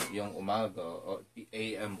nakasama yung umaga o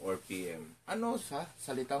AM or PM. Ano sa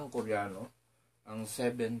salitang Koreano ang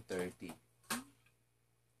 7:30?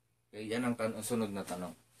 Okay, yan ang sunod na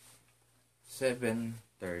tanong.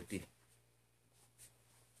 7:30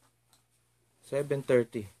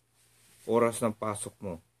 oras ng pasok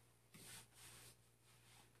mo.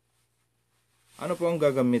 Ano po ang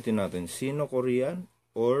gagamitin natin? Sino-Korean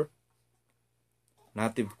or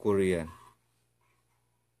native Korean?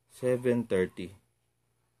 7:30.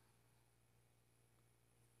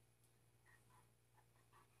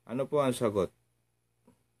 Ano po ang sagot,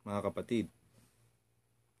 mga kapatid?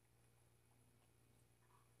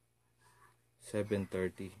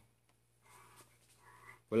 7:30.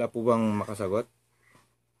 Wala po bang makasagot?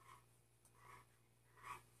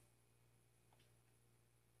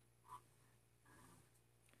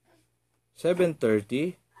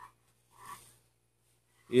 (7:30)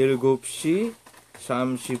 7시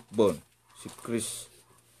 30분. Si Chris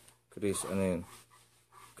ano yun?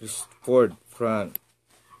 Chris Ford, Fran.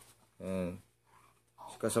 And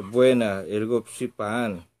si Casabuena, 7시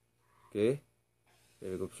반. Okay?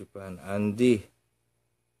 7시 반. Andy,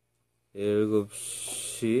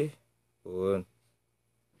 7시 분.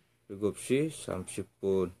 7시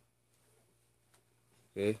 30분.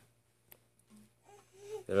 Okay?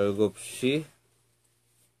 7시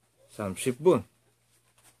 30분.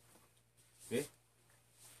 Okay?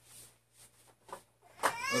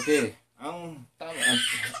 Okay. Ang tama,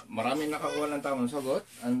 marami nakakuha ng tamang sagot.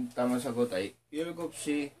 Ang tamang sagot ay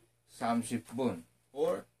 7시 30분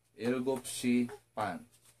or 7시 반.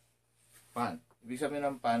 Pan. Ibig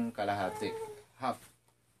sabihin ng pan, kalahati. Half.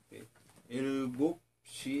 Okay.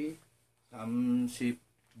 7시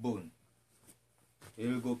 30분.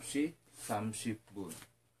 7시 30분.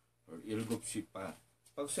 Or 7시 반.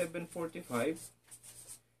 Pag 7:45,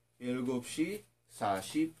 7시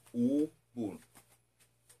 45분.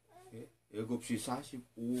 Okay? 7시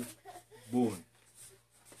 45분. bun.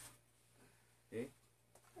 Okay?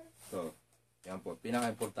 So, yan po.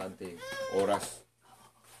 Pinaka-importante, oras.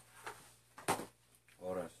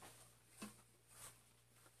 Oras.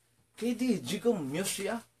 KD, 지금 몇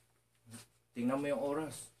시야? Tingnan mo yung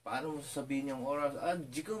oras. Paano mo sasabihin yung oras?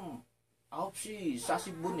 지금 9시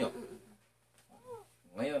 40분요.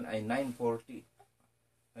 Ngayon ay 9:40.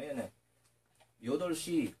 Ngayon eh.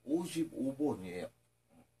 8시 55분이에요.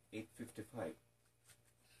 8:55.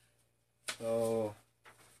 So,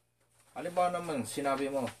 halimbawa naman, sinabi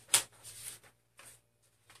mo,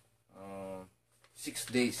 6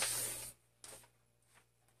 days.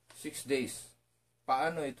 6 days.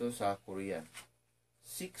 Paano ito sa Korean?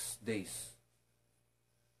 6 days.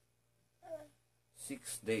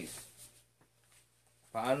 6 days.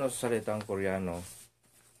 Paano sa salitang Koreano?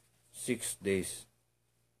 6 days.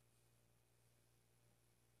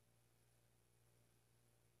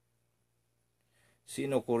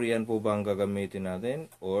 Sino Korean po ba ang gagamitin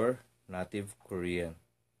natin? Or native Korean?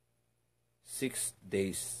 6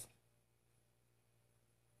 days.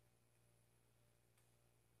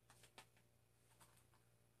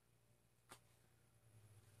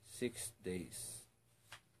 Six days.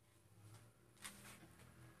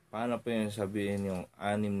 Paano po yung sabihin yung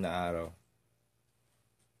 6 na araw?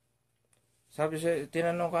 Sabi siya,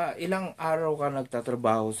 tinanong ka, ilang araw ka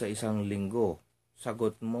nagtatrabaho sa isang linggo?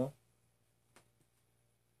 Sagot mo,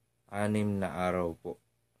 6 na araw po.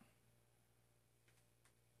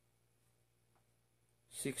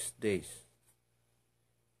 6 days.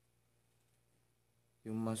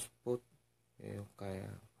 You must put,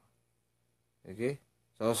 kaya. Okay?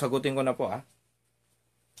 So, sagutin ko na po,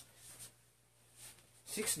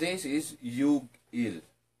 6 days is yug-il.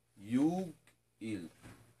 Yug-il.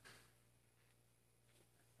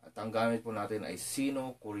 At ang gamit po natin ay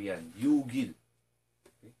sino Korean. Yugil.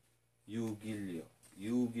 Okay? Yugil.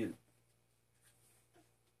 Yugil.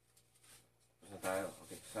 Basta tayo.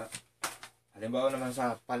 Okay. Halimbawa naman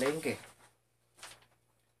sa palengke.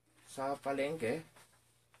 Sa palengke,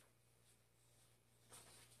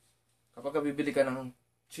 kapag bibili ka ng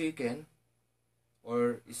chicken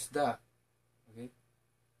or isda, okay?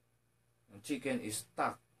 Ang chicken is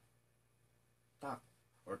tak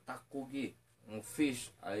or takkugi. Ang fish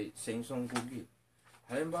ay sengsong kugi.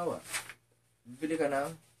 Halimbawa, bibili ka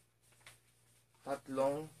ng 3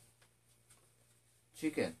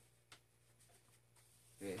 chicken.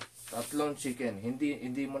 Okay? 3 chicken.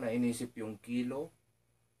 Hindi mo na inisip yung kilo.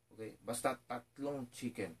 Okay? Basta 3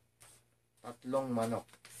 chicken. 3 manok.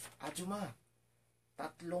 Ajuma,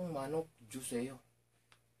 3 manok juseyo.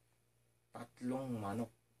 3 manok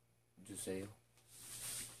juseyo.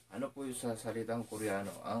 Ano po yung sa salitang Koreano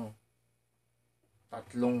ang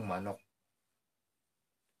 3 manok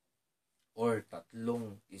or 3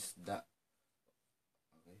 isda?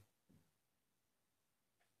 Okay.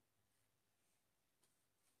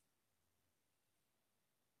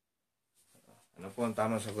 Ano po ang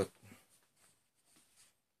tamang sagot?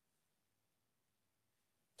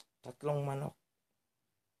 3 manok.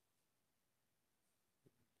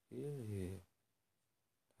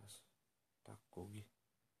 Takogi.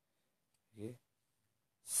 Okay.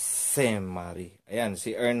 Semari. Ayan,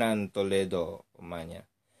 si Hernan Toledo umanya.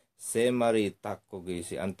 Semari takogi.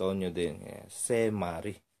 Si Antonio din.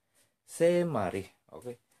 Semari. Semari.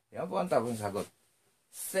 Okay. Yan po ang tamang sagot.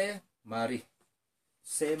 Semari.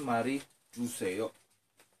 Semari juseyo.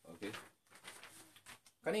 Okay.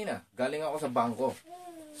 Kanina, galing ako sa bangko.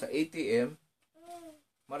 Sa ATM,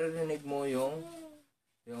 maririnig mo yung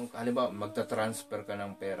halimbawa, magta-transfer ka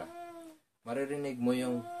ng pera. Maririnig mo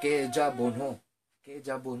yung keja bonho.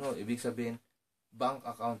 Keja bonho, ibig sabihin, bank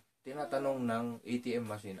account. Tinatanong ng ATM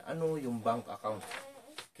machine, ano yung bank account?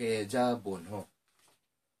 Keja bonho.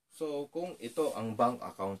 So, kung ito ang bank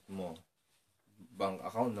account mo, bank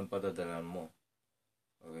account ng padadalan mo,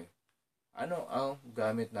 okay, ano ang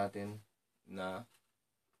gamit natin na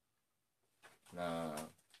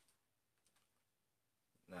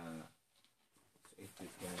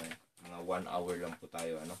mga 1 hour lang po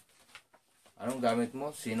tayo, ano? Anong gamit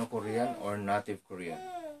mo? Sino Korean or native Korean?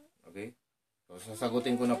 Okay? So,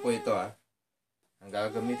 sasagutin ko na po ito, Ang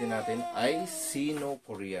gagamitin natin ay sino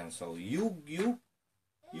Korean. So, yugyug,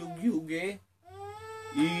 yugyuge,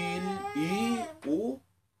 il, gung.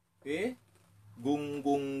 Okay?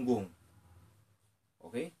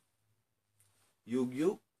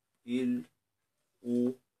 Yugyug, il,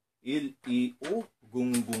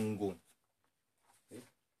 gung. Okay?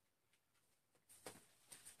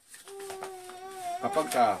 Kapag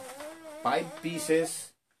ka 5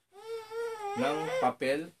 pieces ng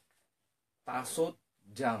papel, tasot,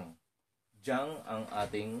 jang. Jang ang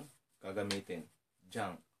ating gagamitin.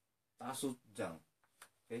 Jang. tasutjang.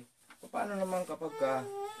 Okay? Paano naman kapag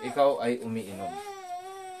ikaw ay umiinom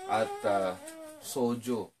at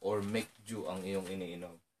soju or mekju ang iyong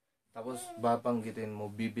iniinom? Tapos babanggitin mo,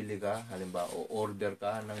 bibili ka, halimbawa, o order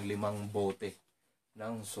ka ng 5 bote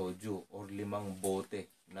ng soju or 5 bote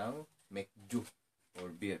ng mekju or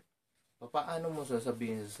beer. Paano mo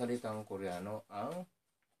sasabihin sa salitang Koreano ang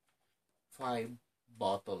 5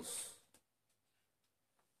 bottles?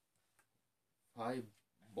 5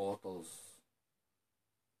 bottles.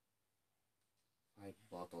 5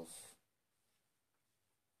 bottles.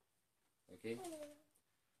 Okay?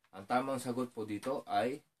 Ang tamang sagot po dito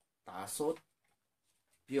ay tasot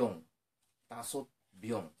byong. Tasot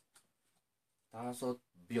byong. Tasot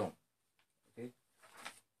byong. Okay?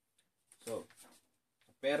 So,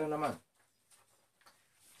 pera naman.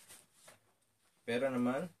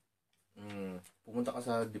 Pumunta ka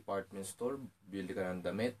sa department store, bili ka ng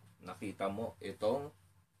damit, nakita mo itong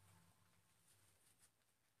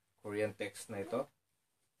Korean text na ito,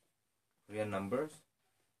 Korean numbers,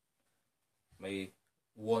 may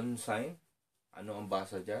won sign. Ano ang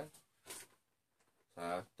basa dyan?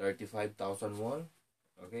 Sa 35,000 won.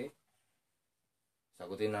 Okay?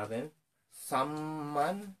 Sagutin natin.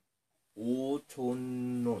 35,000원.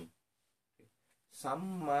 35,000원.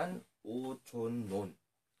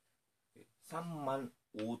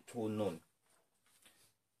 35,000원.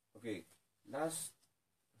 Okay. Last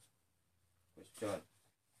question.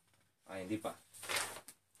 Hindi pa.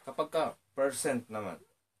 Kapag ka percent naman.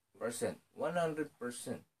 Percent. 100%.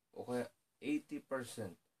 O kaya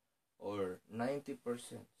 80%. Or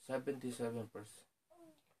 90%. 77%.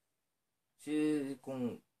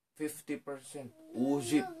 Kung 50%.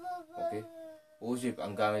 Ujip. Okay? Ujip.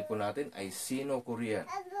 Ang gamit po natin ay Sino Korean.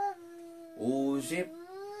 Ujip.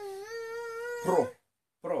 Pro.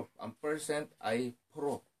 Pro. Ang percent ay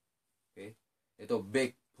pro. Okay? Ito,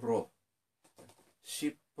 big pro.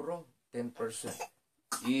 Ship pro, 10%.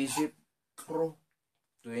 Egypt pro,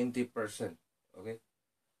 20%. Okay?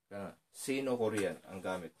 Kaya, Sino Korean ang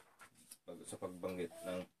gamit sa pagbanggit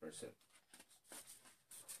ng percent.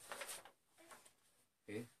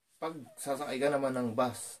 Okay? Pag sasakay ka naman ng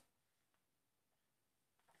bus,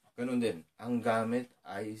 ganun din. Ang gamit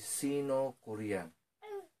ay Sino Korean.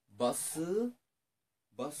 Bus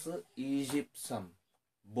Egypt Sam.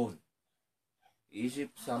 Bon.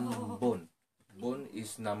 Egypt Sam Bon. Bon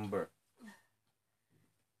is number.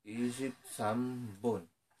 Egypt Sam Bon.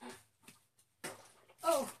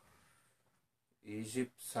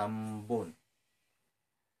 Egypt Sam Bon.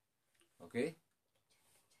 Okay?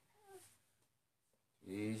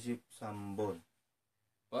 Egypt Sam Bon.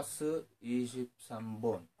 Bus Egypt Sam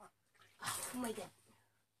Bon. Oh my God.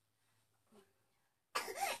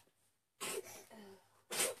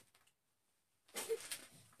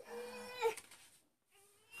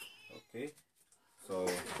 Okay? So,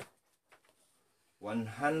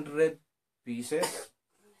 100 pieces.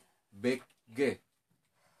 Bekge.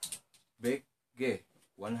 Bekge.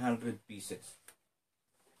 100 pieces.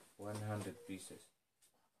 100 pieces.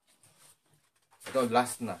 Ito,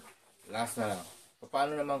 last na. Last na lang.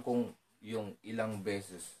 Paano naman kung yung ilang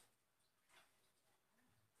beses?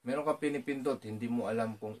 Meron ka pinipindot, hindi mo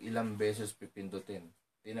alam kung ilang beses pipindutin.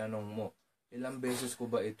 Tinanong mo, ilang beses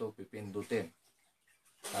ko ba ito pipindutin?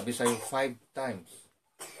 Sabi sa'yo, 5 times.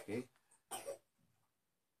 Okay?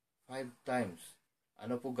 5 times.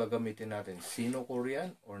 Ano po gagamitin natin? Sino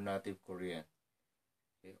Korean or native Korean?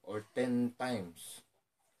 Okay? Or 10 times.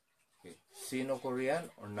 Okay. Sino Korean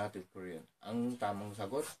or native Korean? Ang tamang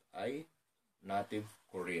sagot ay native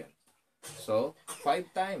Korean. So,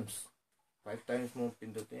 5 times. 5 times mo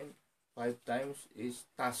pindutin. 5 times is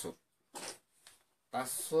tasot.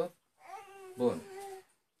 Tasot bon.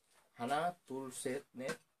 Hana, tul, set,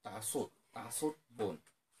 net, tasot. Tasot bon.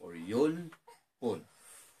 Or yol bon.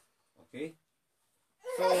 Okay?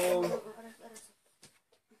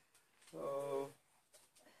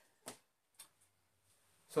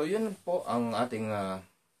 So yun po ang ating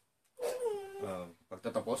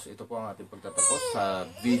pagtatapos. Ito po ang ating pagtatapos sa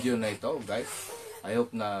video na ito, guys. I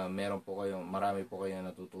hope na marami po kayong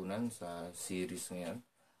natutunan sa series ngayon.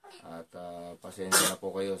 At pasensya na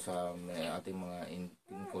po kayo sa ating mga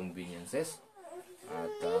inconveniences.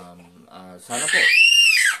 At sana po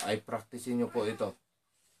ay practicein nyo po ito.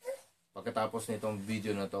 Pagkatapos nitong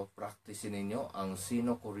video na to, practicein niyo ang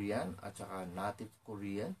Sino Korean at saka native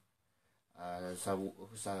Korean. Sa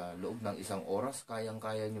loob ng 1 oras,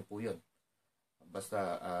 kayang-kaya nyo po yun.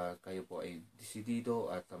 Basta kayo po ay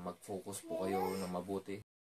desidido at mag-focus po kayo na mabuti